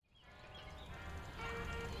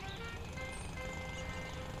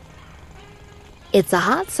It's a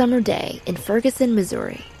hot summer day in Ferguson,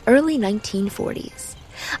 Missouri, early 1940s.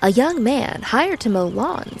 A young man hired to mow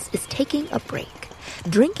lawns is taking a break,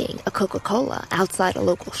 drinking a Coca-Cola outside a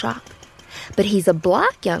local shop. But he's a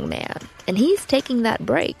black young man, and he's taking that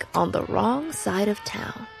break on the wrong side of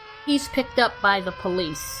town. He's picked up by the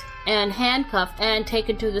police and handcuffed and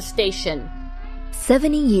taken to the station.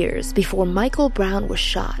 70 years before Michael Brown was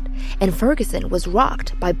shot and Ferguson was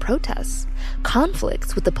rocked by protests,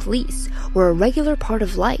 conflicts with the police were a regular part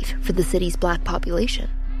of life for the city's black population.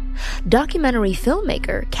 Documentary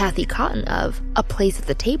filmmaker Kathy Cotton of A Place at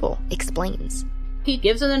the Table explains. He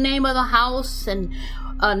gives her the name of the house and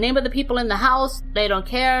name of the people in the house. They don't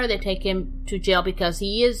care. They take him to jail because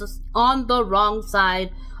he is on the wrong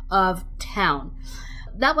side of town.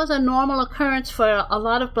 That was a normal occurrence for a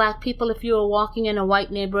lot of black people if you were walking in a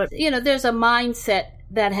white neighborhood. There's a mindset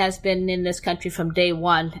that has been in this country from day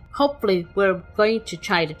one. Hopefully, we're going to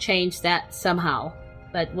try to change that somehow,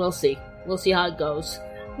 but we'll see. We'll see how it goes.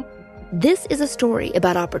 This is a story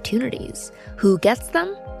about opportunities, who gets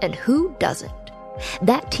them and who doesn't.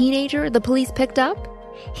 That teenager the police picked up,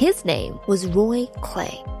 his name was Roy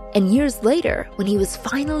Clay. And years later, when he was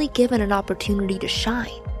finally given an opportunity to shine,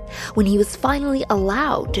 when he was finally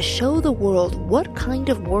allowed to show the world what kind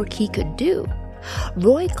of work he could do,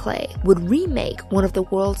 Roy Clay would remake one of the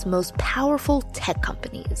world's most powerful tech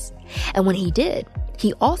companies. And when he did,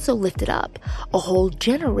 he also lifted up a whole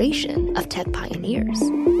generation of tech pioneers.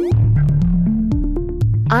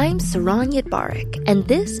 I'm Saran Yitbarek, and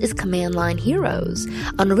this is Command Line Heroes,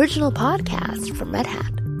 an original podcast from Red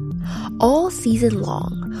Hat. All season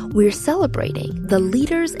long, we're celebrating the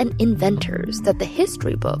leaders and inventors that the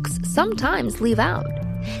history books sometimes leave out.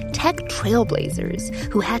 Tech trailblazers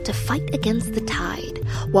who had to fight against the tide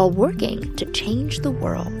while working to change the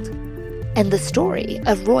world. And the story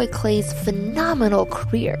of Roy Clay's phenomenal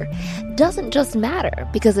career doesn't just matter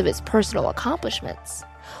because of his personal accomplishments.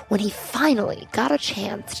 When he finally got a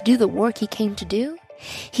chance to do the work he came to do,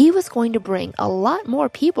 he was going to bring a lot more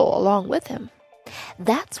people along with him.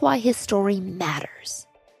 That's why his story matters.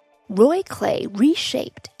 Roy Clay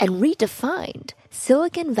reshaped and redefined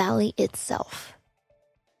Silicon Valley itself.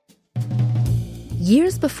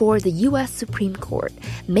 Years before the U.S. Supreme Court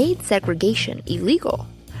made segregation illegal,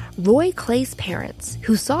 Roy Clay's parents,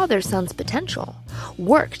 who saw their son's potential,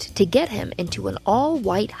 worked to get him into an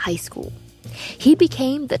all-white high school. He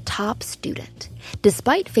became the top student,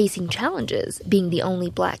 despite facing challenges being the only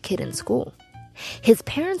black kid in school. His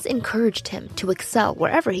parents encouraged him to excel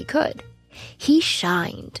wherever he could. He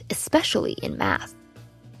shined, especially in math.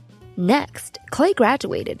 Next, Clay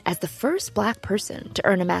graduated as the first black person to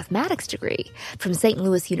earn a mathematics degree from St.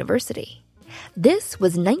 Louis University. This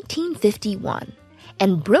was 1951,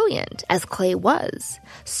 and brilliant as Clay was,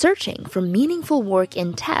 searching for meaningful work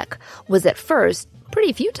in tech was at first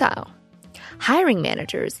pretty futile. Hiring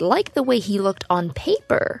managers liked the way he looked on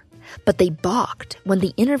paper, but they balked when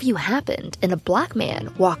the interview happened and a black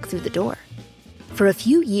man walked through the door. For a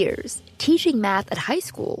few years, teaching math at high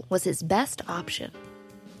school was his best option.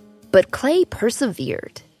 But Clay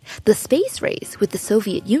persevered. The space race with the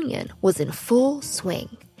Soviet Union was in full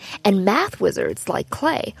swing, and math wizards like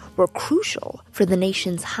Clay were crucial for the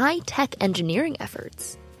nation's high-tech engineering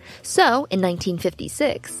efforts. So, in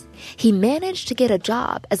 1956, he managed to get a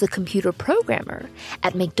job as a computer programmer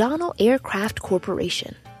at McDonnell Aircraft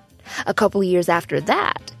Corporation. A couple years after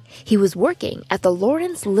that, he was working at the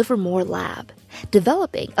Lawrence Livermore Lab,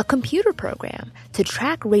 developing a computer program to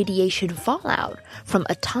track radiation fallout from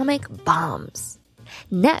atomic bombs.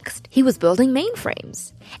 Next, he was building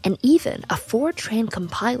mainframes, and even a Fortran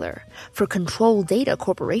compiler for Control Data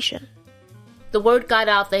Corporation. The word got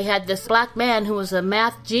out they had this black man who was a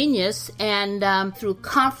math genius, and through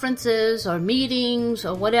conferences or meetings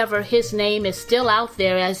or whatever, his name is still out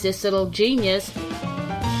there as this little genius.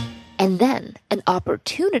 And then an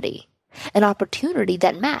opportunity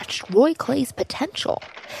that matched Roy Clay's potential,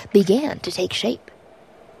 began to take shape.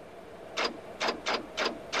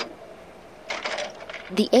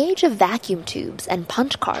 The age of vacuum tubes and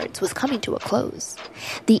punch cards was coming to a close.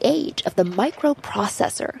 The age of the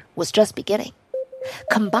microprocessor was just beginning.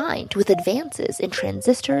 Combined with advances in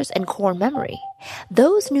transistors and core memory,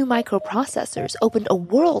 those new microprocessors opened a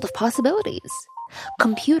world of possibilities.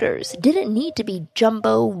 Computers didn't need to be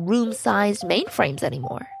jumbo, room-sized mainframes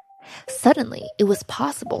anymore. Suddenly, it was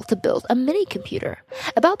possible to build a mini-computer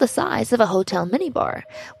about the size of a hotel minibar,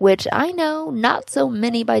 which I know, not so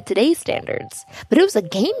mini by today's standards, but it was a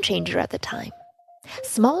game-changer at the time.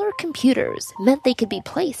 Smaller computers meant they could be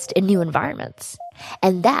placed in new environments,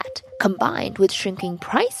 and that, combined with shrinking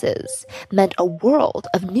prices, meant a world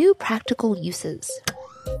of new practical uses.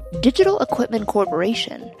 Digital Equipment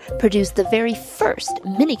Corporation produced the very first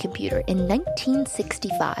minicomputer in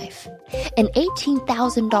 1965, an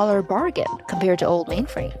 $18,000 bargain compared to old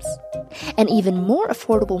mainframes. And even more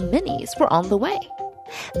affordable minis were on the way.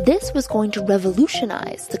 This was going to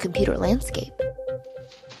revolutionize the computer landscape.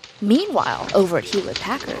 Meanwhile, over at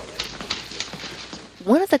Hewlett-Packard,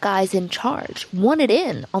 one of the guys in charge wanted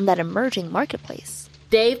in on that emerging marketplace.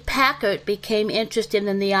 Dave Packard became interested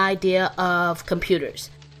in the idea of computers.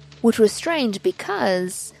 Which was strange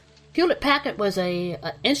because Hewlett-Packard was an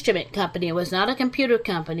instrument company. It was not a computer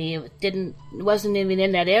company. It wasn't even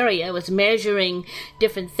in that area. It was measuring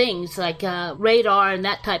different things like radar and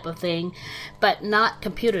that type of thing, but not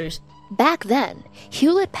computers. Back then,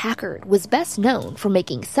 Hewlett-Packard was best known for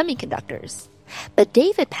making semiconductors. But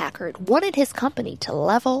David Packard wanted his company to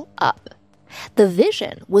level up. The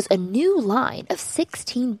vision was a new line of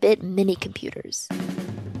 16-bit mini-computers.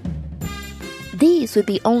 These would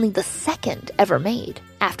be only the second ever made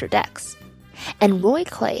after DEX. And Roy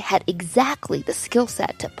Clay had exactly the skill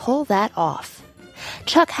set to pull that off.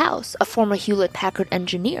 Chuck House, a former Hewlett-Packard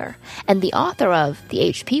engineer and the author of The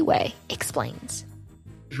HP Way, explains.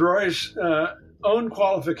 Roy's own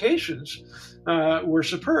qualifications were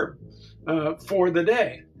superb for the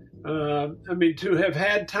day. To have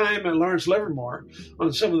had time at Lawrence Livermore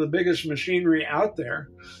on some of the biggest machinery out there,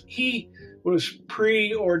 he was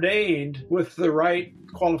preordained with the right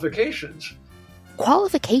qualifications.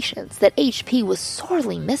 Qualifications that HP was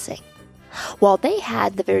sorely missing. While they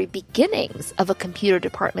had the very beginnings of a computer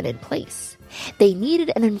department in place, they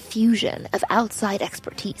needed an infusion of outside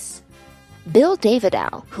expertise. Bill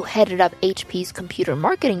Davidow, who headed up HP's computer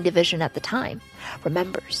marketing division at the time,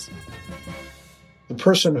 remembers. The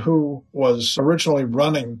person who was originally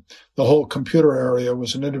running the whole computer area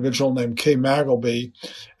was an individual named Kay Magleby,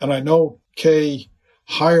 and I know Kay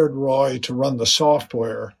hired Roy to run the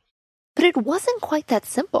software. But it wasn't quite that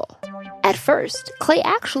simple. At first, Clay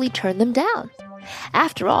actually turned them down.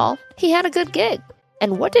 After all, he had a good gig.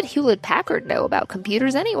 And what did Hewlett-Packard know about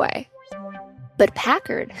computers anyway? But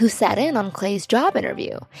Packard, who sat in on Clay's job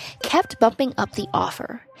interview, kept bumping up the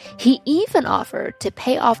offer. He even offered to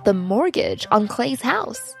pay off the mortgage on Clay's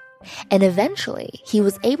house. And eventually, he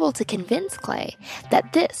was able to convince Clay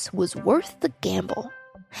that this was worth the gamble.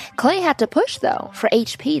 Clay had to push, though, for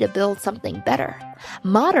HP to build something better,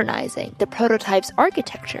 modernizing the prototype's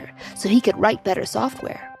architecture so he could write better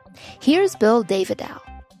software. Here's Bill Davidow.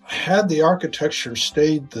 Had the architecture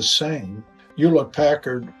stayed the same,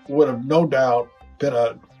 Hewlett-Packard would have no doubt been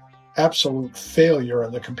an absolute failure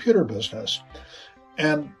in the computer business.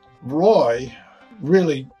 And Roy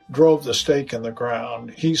really drove the stake in the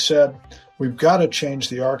ground. He said, we've got to change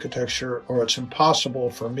the architecture or it's impossible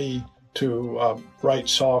for me to write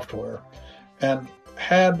software. And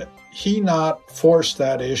had he not forced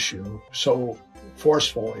that issue so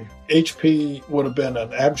forcefully, HP would have been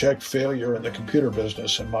an abject failure in the computer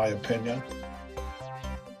business, in my opinion.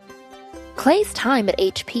 Clay's time at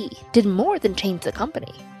HP did more than change the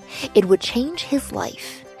company. It would change his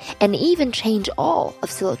life, and even change all of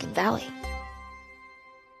Silicon Valley.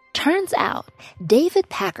 Turns out, David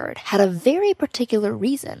Packard had a very particular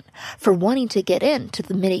reason for wanting to get into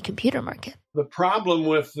the mini-computer market. The problem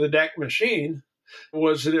with the DEC machine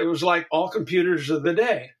was that it was like all computers of the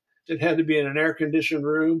day. It had to be in an air-conditioned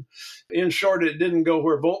room. In short, it didn't go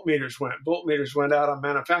where voltmeters went. Voltmeters went out on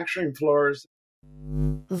manufacturing floors.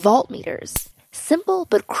 Voltmeters, simple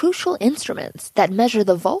but crucial instruments that measure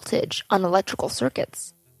the voltage on electrical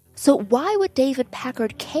circuits. So why would David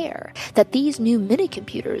Packard care that these new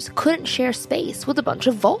mini-computers couldn't share space with a bunch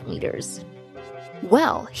of voltmeters?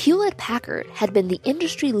 Well, Hewlett-Packard had been the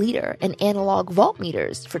industry leader in analog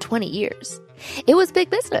voltmeters for 20 years. It was big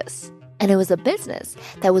business, and it was a business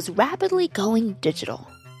that was rapidly going digital.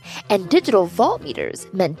 And digital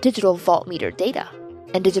voltmeters meant digital voltmeter data.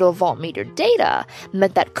 And digital voltmeter data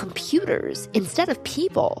meant that computers, instead of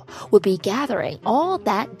people, would be gathering all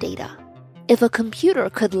that data. If a computer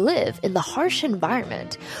could live in the harsh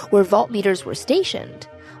environment where voltmeters were stationed,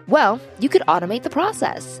 well, you could automate the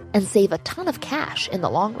process and save a ton of cash in the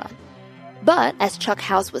long run. But, as Chuck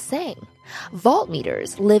House was saying,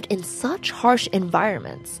 voltmeters lived in such harsh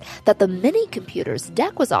environments that the mini-computers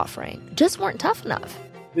DEC was offering just weren't tough enough.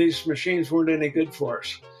 These machines weren't any good for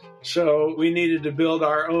us. So we needed to build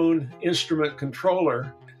our own instrument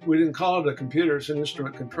controller. We didn't call it a computer, it's an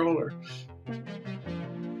instrument controller.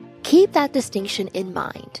 Keep that distinction in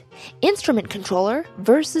mind. Instrument controller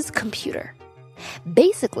versus computer.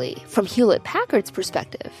 Basically, from Hewlett-Packard's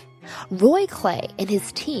perspective, Roy Clay and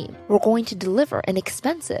his team were going to deliver an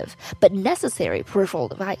expensive but necessary peripheral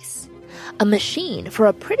device, a machine for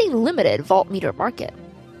a pretty limited voltmeter market.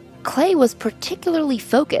 Clay was particularly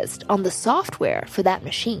focused on the software for that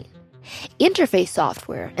machine. Interface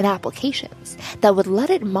software and applications that would let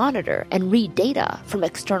it monitor and read data from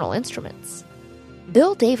external instruments.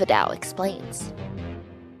 Bill Davidow explains.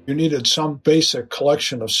 You needed some basic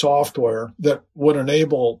collection of software that would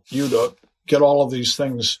enable you to get all of these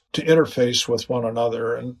things to interface with one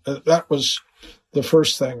another. And that was the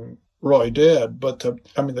first thing Roy did. But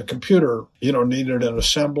the computer, needed an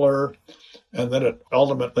assembler, and then it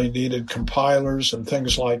ultimately needed compilers and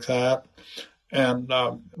things like that. And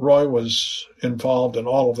Roy was involved in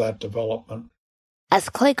all of that development. As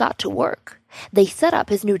Clay got to work, they set up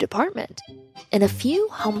his new department in a few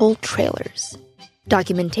humble trailers.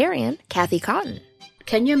 Documentarian Kathy Cotton.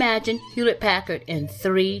 Can you imagine Hewlett-Packard in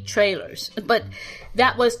 3 trailers? But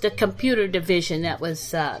that was the computer division that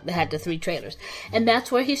had the 3 trailers. And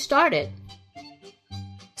that's where he started.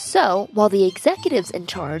 So, while the executives in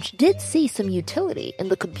charge did see some utility in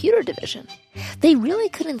the computer division, they really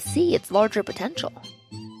couldn't see its larger potential.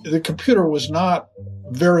 The computer was not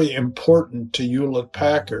very important to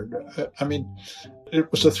Hewlett-Packard.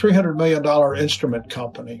 It was a $300 million instrument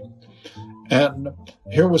company. And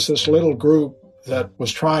here was this little group that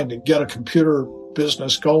was trying to get a computer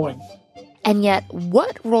business going. And yet,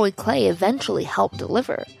 what Roy Clay eventually helped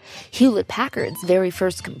deliver, Hewlett-Packard's very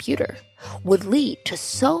first computer, would lead to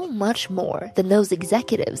so much more than those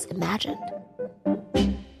executives imagined.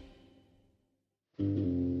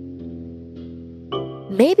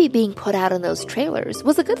 Maybe being put out in those trailers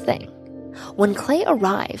was a good thing. When Clay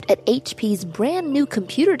arrived at HP's brand new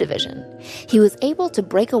computer division, he was able to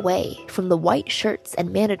break away from the white shirts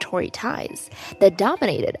and mandatory ties that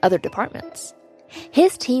dominated other departments.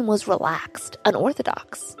 His team was relaxed,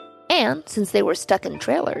 unorthodox, and since they were stuck in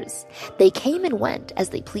trailers, they came and went as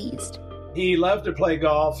they pleased. He loved to play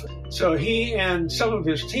golf, so he and some of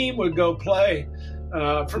his team would go play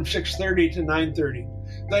from 6:30 to 9:30.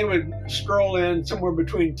 They would stroll in somewhere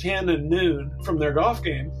between 10 and noon from their golf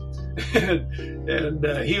game, and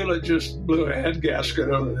Hewlett just blew a head gasket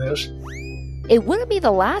over this. It wouldn't be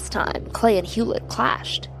the last time Clay and Hewlett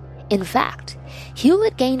clashed. In fact,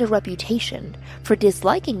 Hewlett gained a reputation for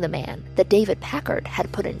disliking the man that David Packard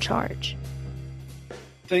had put in charge.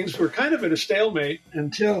 Things were kind of at a stalemate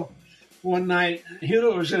until one night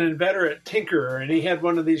Hewlett was an inveterate tinkerer, and he had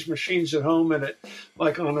one of these machines at home, and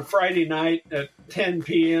on a Friday night at 10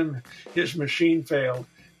 p.m., his machine failed.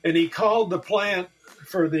 And he called the plant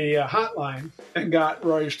for the hotline and got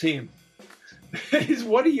Roy's team. He said,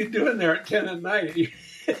 "What are you doing there at 10 at night?"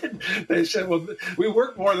 They said, "Well, we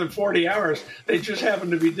work more than 40 hours. They just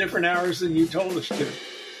happen to be different hours than you told us to."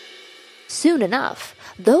 Soon enough,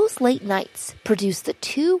 those late nights produced the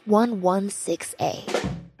 2116A.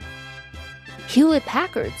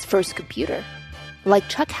 Hewlett-Packard's first computer. Like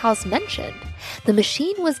Chuck House mentioned, the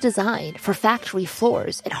machine was designed for factory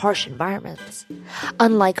floors in harsh environments.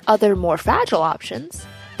 Unlike other more fragile options,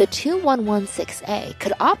 the 2116A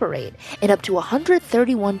could operate in up to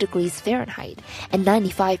 131 degrees Fahrenheit and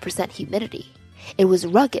 95% humidity. It was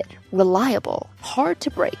rugged, reliable, hard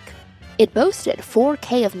to break. It boasted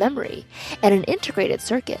 4K of memory and an integrated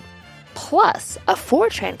circuit, plus a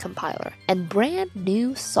Fortran compiler and brand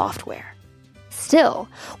new software. Still,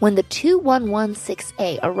 when the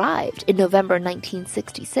 2116A arrived in November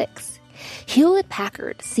 1966,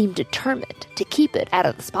 Hewlett-Packard seemed determined to keep it out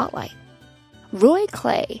of the spotlight. Roy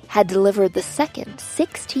Clay had delivered the second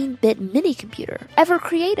 16-bit minicomputer ever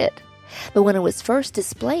created, but when it was first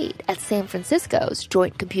displayed at San Francisco's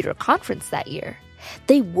Joint Computer Conference that year,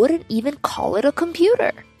 they wouldn't even call it a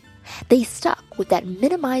computer. They stuck with that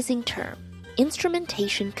minimizing term,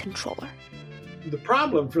 instrumentation controller. The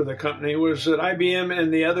problem for the company was that IBM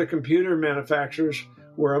and the other computer manufacturers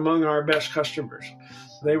were among our best customers.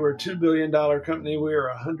 They were a $2 billion company. We were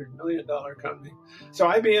a $100 million company. So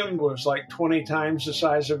IBM was like 20 times the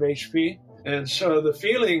size of HP. And so the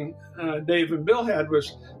feeling Dave and Bill had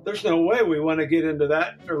was, there's no way we want to get into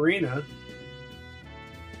that arena.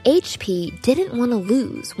 HP didn't want to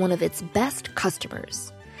lose one of its best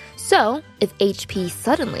customers. So, if HP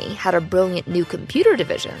suddenly had a brilliant new computer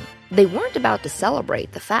division, they weren't about to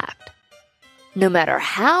celebrate the fact. No matter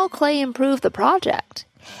how Clay improved the project,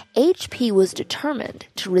 HP was determined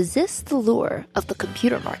to resist the lure of the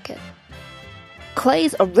computer market.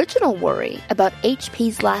 Clay's original worry about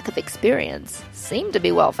HP's lack of experience seemed to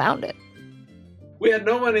be well-founded. We had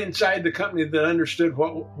no one inside the company that understood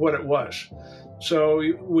what it was. So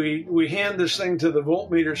we hand this thing to the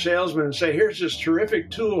voltmeter salesman and say, here's this terrific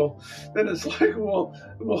tool. Then it's like, well,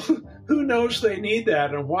 who knows they need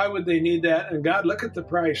that, and why would they need that? And God, look at the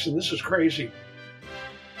price, and this is crazy.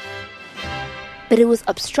 But it was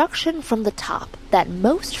obstruction from the top that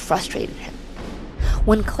most frustrated him.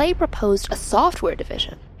 When Clay proposed a software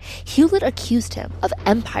division, Hewlett accused him of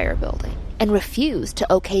empire building and refused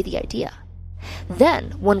to okay the idea.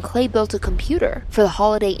 Then, when Clay built a computer for the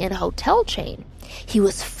Holiday Inn hotel chain, he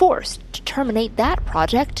was forced to terminate that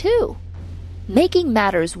project too. Making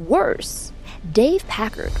matters worse, Dave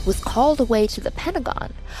Packard was called away to the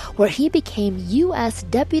Pentagon, where he became U.S.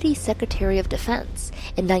 Deputy Secretary of Defense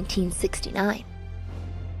in 1969.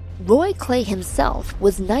 Roy Clay himself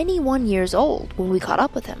was 91 years old when we caught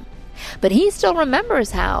up with him, but he still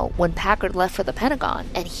remembers how, when Packard left for the Pentagon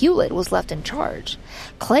and Hewlett was left in charge,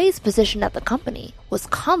 Clay's position at the company was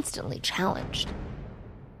constantly challenged.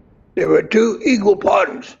 There were two equal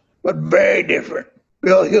partners, but very different.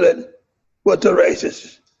 Bill Hewlett was a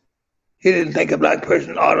racist. He didn't think a black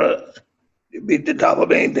person ought to be at the top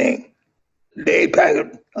of anything. Dave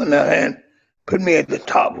Packard, on the other hand, put me at the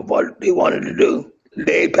top of what he wanted to do.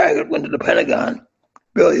 Dave Packard went to the Pentagon.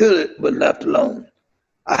 Bill Hewlett was left alone.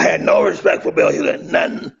 I had no respect for Bill Hewlett,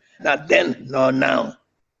 none, not then nor now.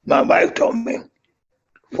 My wife told me,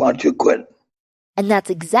 why don't you quit? And that's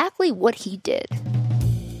exactly what he did.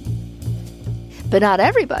 But not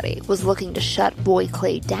everybody was looking to shut Roy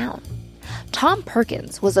Clay down. Tom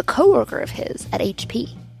Perkins was a coworker of his at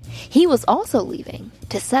HP. He was also leaving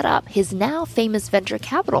to set up his now famous venture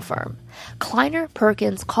capital firm, Kleiner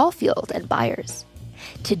Perkins Caulfield and Byers.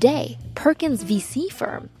 Today, Perkins' VC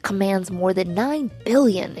firm commands more than $9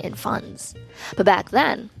 billion in funds. But back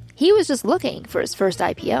then, he was just looking for his first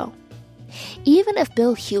IPO. Even if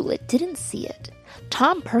Bill Hewlett didn't see it,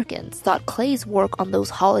 Tom Perkins thought Clay's work on those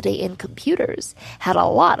Holiday Inn computers had a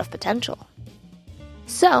lot of potential.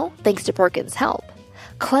 So, thanks to Perkins' help,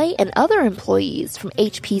 Clay and other employees from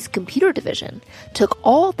HP's computer division took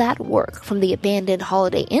all that work from the abandoned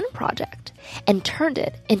Holiday Inn project and turned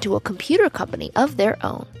it into a computer company of their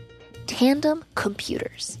own, Tandem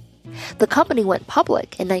Computers. The company went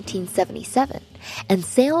public in 1977, and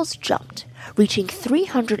sales jumped, reaching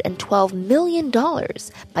 $312 million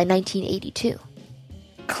by 1982.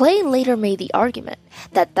 Clay later made the argument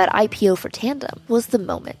that IPO for Tandem was the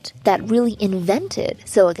moment that really invented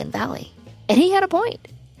Silicon Valley. And he had a point.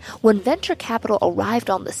 When venture capital arrived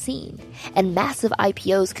on the scene and massive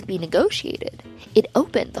IPOs could be negotiated, it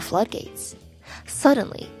opened the floodgates.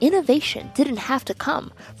 Suddenly, innovation didn't have to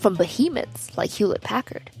come from behemoths like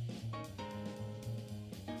Hewlett-Packard.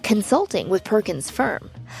 Consulting with Perkins' firm,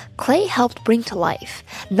 Clay helped bring to life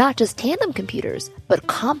not just Tandem Computers, but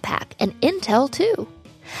Compaq and Intel too.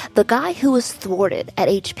 The guy who was thwarted at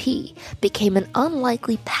HP became an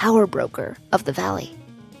unlikely power broker of the Valley.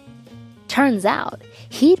 Turns out,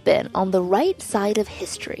 he'd been on the right side of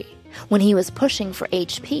history when he was pushing for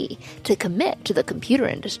HP to commit to the computer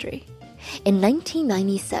industry. In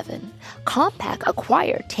 1997, Compaq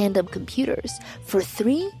acquired Tandem Computers for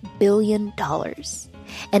 $3 billion.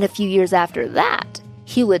 And a few years after that,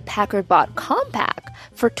 Hewlett-Packard bought Compaq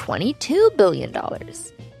for $22 billion.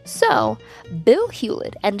 So, Bill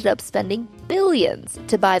Hewlett ended up spending billions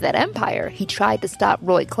to buy that empire he tried to stop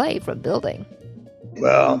Roy Clay from building.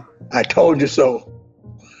 Well, I told you so.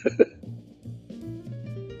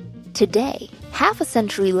 Today, half a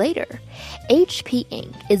century later, HP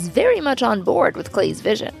Inc. is very much on board with Clay's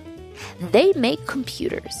vision. They make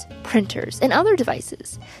computers, printers, and other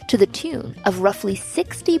devices to the tune of roughly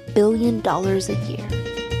 $60 billion a year.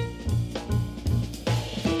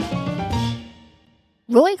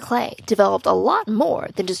 Roy Clay developed a lot more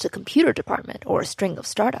than just a computer department or a string of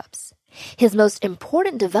startups. His most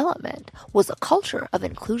important development was a culture of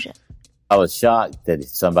inclusion. I was shocked that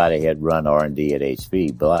somebody had run R&D at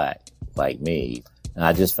HP, black, like me. And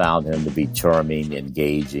I just found him to be charming,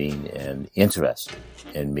 engaging, and interested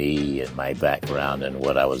in me and my background and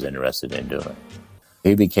what I was interested in doing.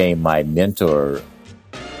 He became my mentor.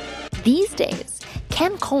 These days,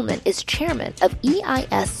 Ken Coleman is chairman of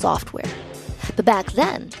EIS Software. But back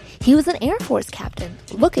then, he was an Air Force captain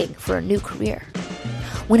looking for a new career.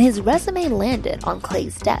 When his resume landed on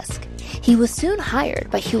Clay's desk, he was soon hired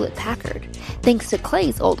by Hewlett-Packard, thanks to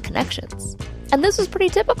Clay's old connections. And this was pretty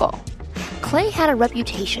typical. Clay had a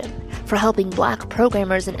reputation for helping black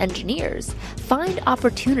programmers and engineers find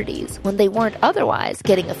opportunities when they weren't otherwise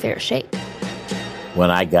getting a fair shake.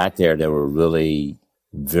 When I got there were really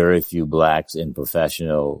very few blacks in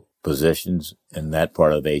professional positions in that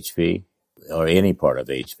part of HP, or any part of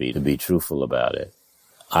HP, to be truthful about it.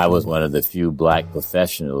 I was one of the few black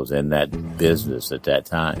professionals in that business at that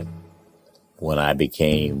time. When I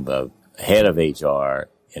became head of HR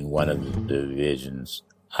in one of the divisions,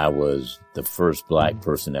 I was the first black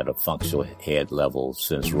person at a functional head level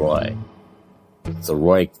since Roy. So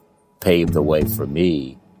Roy paved the way for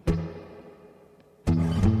me.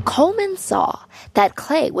 Coleman saw that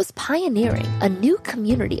Clay was pioneering a new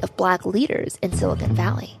community of Black leaders in Silicon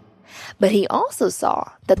Valley. But he also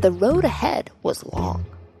saw that the road ahead was long.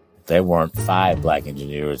 There weren't 5 Black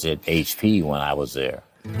engineers at HP when I was there.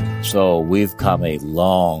 So we've come a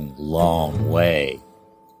long, long way.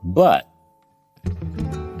 But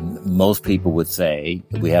most people would say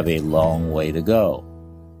we have a long way to go.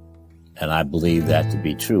 And I believe that to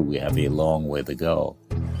be true. We have a long way to go.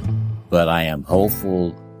 But I am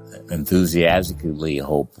hopeful, enthusiastically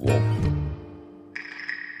hopeful.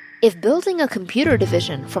 If building a computer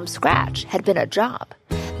division from scratch had been a job,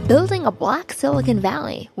 building a Black Silicon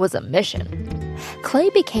Valley was a mission. Clay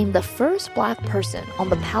became the first Black person on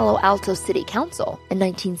the Palo Alto City Council in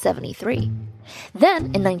 1973.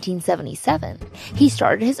 Then, in 1977, he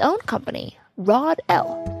started his own company,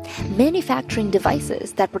 Rod-L, manufacturing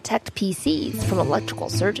devices that protect PCs from electrical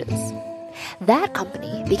surges. That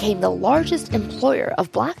company became the largest employer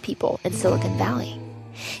of Black people in Silicon Valley.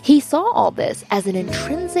 He saw all this as an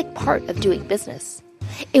intrinsic part of doing business.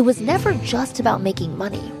 It was never just about making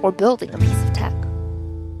money or building a piece of tech.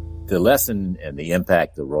 The lesson and the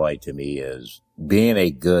impact of Roy to me is being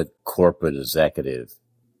a good corporate executive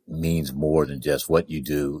means more than just what you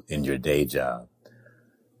do in your day job,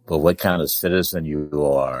 but what kind of citizen you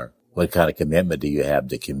are, what kind of commitment do you have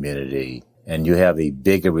to community, and you have a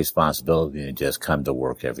bigger responsibility than just come to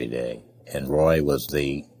work every day. And Roy was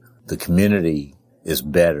the community is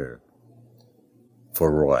better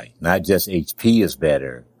for Roy. Not just HP is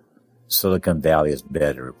better, Silicon Valley is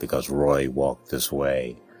better because Roy walked this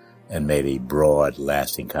way and made a broad,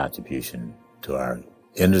 lasting contribution to our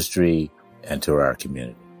industry and to our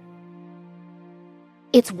community.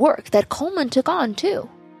 It's work that Coleman took on, too.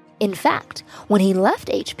 In fact, when he left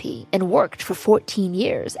HP and worked for 14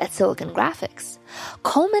 years at Silicon Graphics,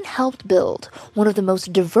 Coleman helped build one of the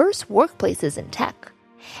most diverse workplaces in tech.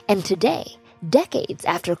 And today, decades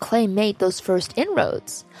after Clay made those first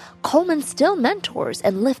inroads, Coleman still mentors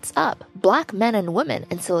and lifts up Black men and women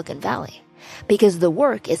in Silicon Valley because the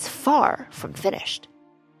work is far from finished.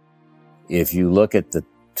 If you look at the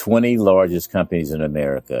 20 largest companies in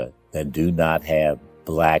America that do not have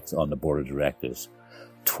Blacks on the board of directors,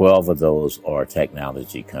 12 of those are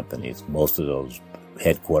technology companies, most of those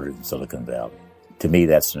headquartered in Silicon Valley. To me,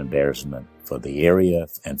 that's an embarrassment for the area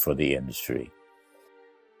and for the industry.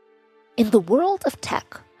 In the world of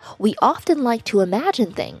tech, we often like to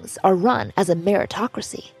imagine things are run as a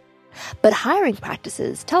meritocracy. But hiring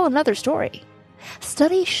practices tell another story.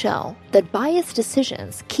 Studies show that biased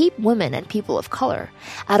decisions keep women and people of color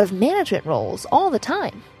out of management roles all the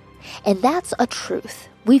time. And that's a truth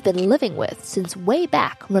we've been living with since way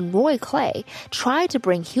back when Roy Clay tried to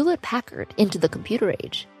bring Hewlett-Packard into the computer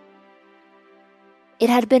age. It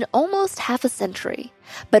had been almost half a century,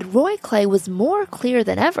 but Roy Clay was more clear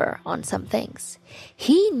than ever on some things.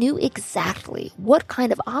 He knew exactly what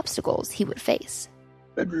kind of obstacles he would face.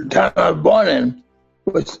 The town I was born in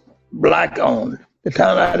was Black-owned. The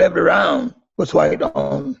town I lived around was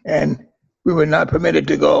white-owned, and we were not permitted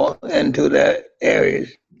to go into their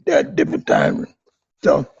areas at different times.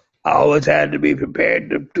 So I always had to be prepared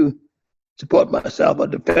to support myself or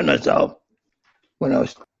defend myself when I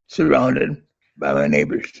was surrounded by my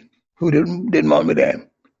neighbors who didn't want me there.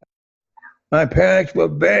 My parents were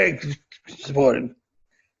very supportive.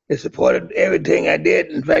 They supported everything I did.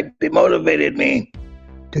 In fact, they motivated me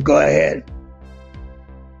to go ahead.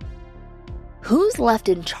 Who's left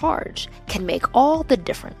in charge can make all the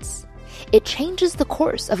difference. It changes the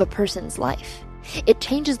course of a person's life. It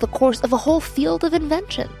changes the course of a whole field of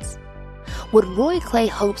inventions. What Roy Clay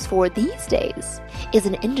hopes for these days is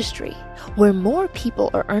an industry where more people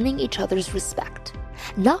are earning each other's respect,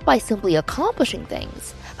 not by simply accomplishing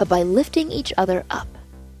things, but by lifting each other up.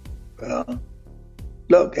 Well,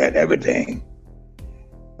 look at everything,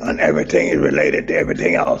 and everything is related to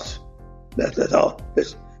everything else. That's all.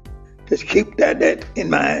 Just keep that in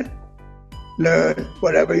mind. Learn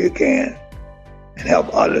whatever you can and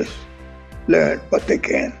help others learn what they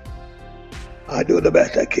can. I do the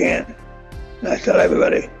best I can. And I tell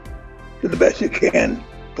everybody, do the best you can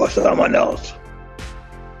for someone else.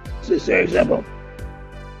 It's very simple.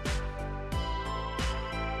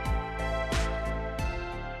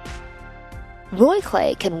 Roy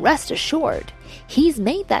Clay can rest assured he's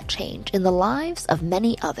made that change in the lives of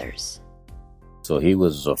many others. So he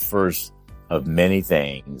was the first of many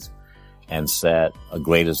things and set a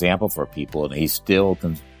great example for people. And he's still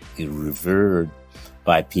revered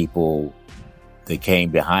by people that came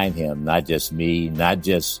behind him, not just me, not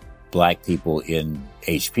just Black people in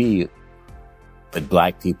HP but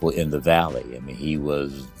black people in the Valley. I mean, he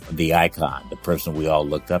was the icon, the person we all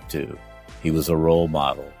looked up to. He was a role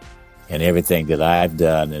model. And everything that I've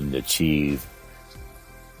done and achieved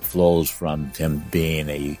flows from him being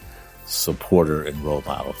a supporter and role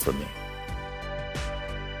model for me.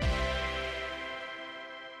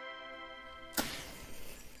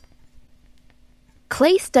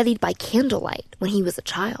 Clay studied by candlelight when he was a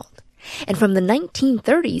child. And from the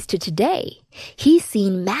 1930s to today, he's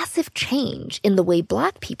seen massive change in the way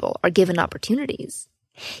black people are given opportunities.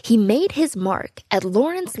 He made his mark at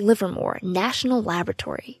Lawrence Livermore National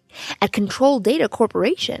Laboratory, at Control Data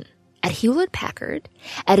Corporation, at Hewlett-Packard,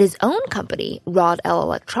 at his own company, Rod L.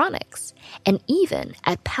 Electronics, and even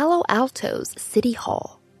at Palo Alto's City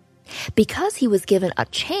Hall. Because he was given a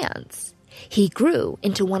chance, he grew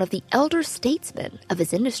into one of the elder statesmen of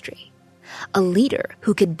his industry, a leader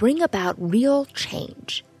who could bring about real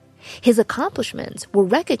change. His accomplishments were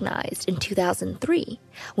recognized in 2003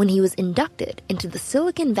 when he was inducted into the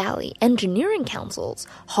Silicon Valley Engineering Council's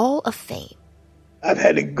Hall of Fame. I've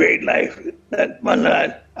had a great life. That one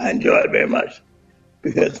life I enjoyed very much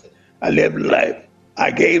because I lived life.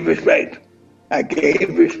 I gave respect.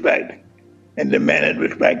 And demanded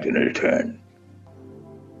respect in return.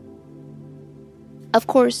 Of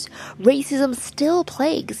course, racism still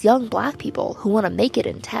plagues young black people who want to make it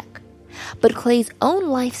in tech. But Clay's own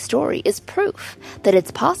life story is proof that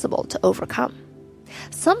it's possible to overcome.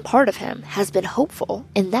 Some part of him has been hopeful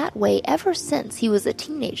in that way ever since he was a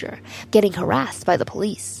teenager, getting harassed by the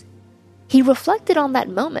police. He reflected on that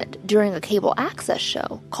moment during a cable access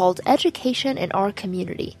show called Education in Our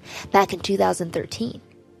Community back in 2013.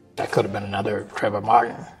 That could have been another Trayvon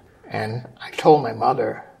Martin. And I told my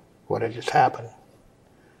mother what had just happened.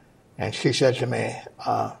 And she said to me,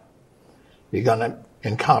 you're going to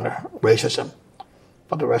encounter racism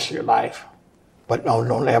for the rest of your life. But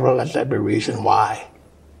don't ever let that be the reason why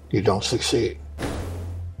you don't succeed.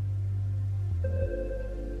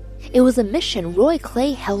 It was a mission Roy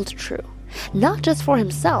Clay held true, not just for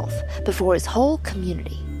himself, but for his whole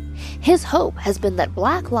community. His hope has been that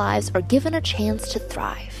black lives are given a chance to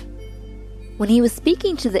thrive. When he was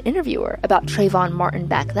speaking to the interviewer about Trayvon Martin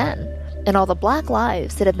back then, and all the black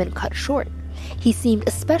lives that have been cut short, he seemed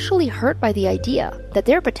especially hurt by the idea that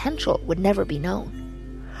their potential would never be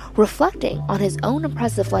known. Reflecting on his own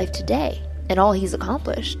impressive life today and all he's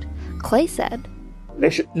accomplished, Clay said,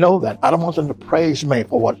 They should know that. I don't want them to praise me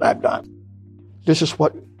for what I've done. This is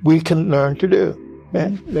what we can learn to do.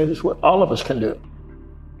 And this is what all of us can do.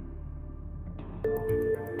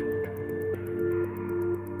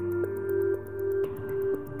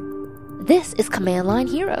 This is Command Line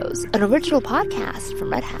Heroes, an original podcast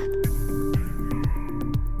from Red Hat.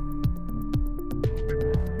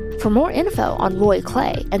 For more info on Roy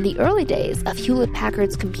Clay and the early days of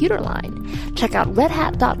Hewlett-Packard's computer line, check out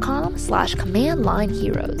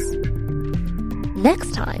redhat.com/command-line-heroes.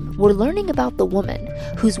 Next time, we're learning about the woman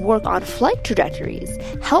whose work on flight trajectories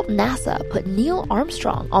helped NASA put Neil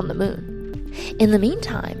Armstrong on the moon. In the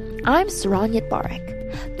meantime, I'm Saranyat Barak.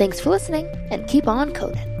 Thanks for listening, and keep on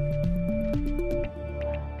coding.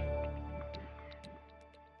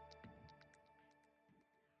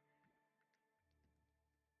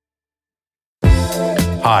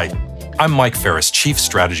 Hi, I'm Mike Ferris, Chief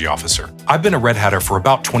Strategy Officer. I've been a Red Hatter for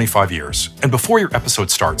about 25 years, and before your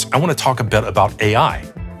episode starts, I want to talk a bit about AI.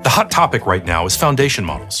 The hot topic right now is foundation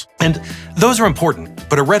models, and those are important,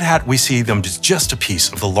 but at Red Hat, we see them as just a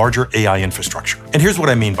piece of the larger AI infrastructure. And here's what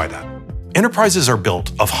I mean by that. Enterprises are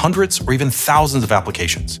built of hundreds or even thousands of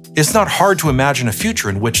applications. It's not hard to imagine a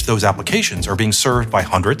future in which those applications are being served by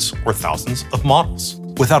hundreds or thousands of models.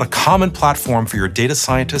 Without a common platform for your data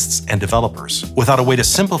scientists and developers, without a way to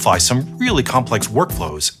simplify some really complex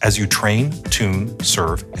workflows as you train, tune,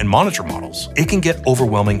 serve, and monitor models, it can get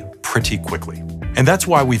overwhelming pretty quickly. And that's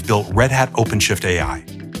why we've built Red Hat OpenShift AI,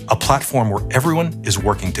 a platform where everyone is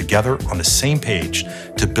working together on the same page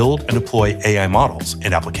to build and deploy AI models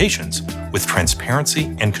and applications with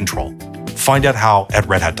transparency and control. Find out how at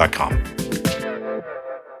redhat.com.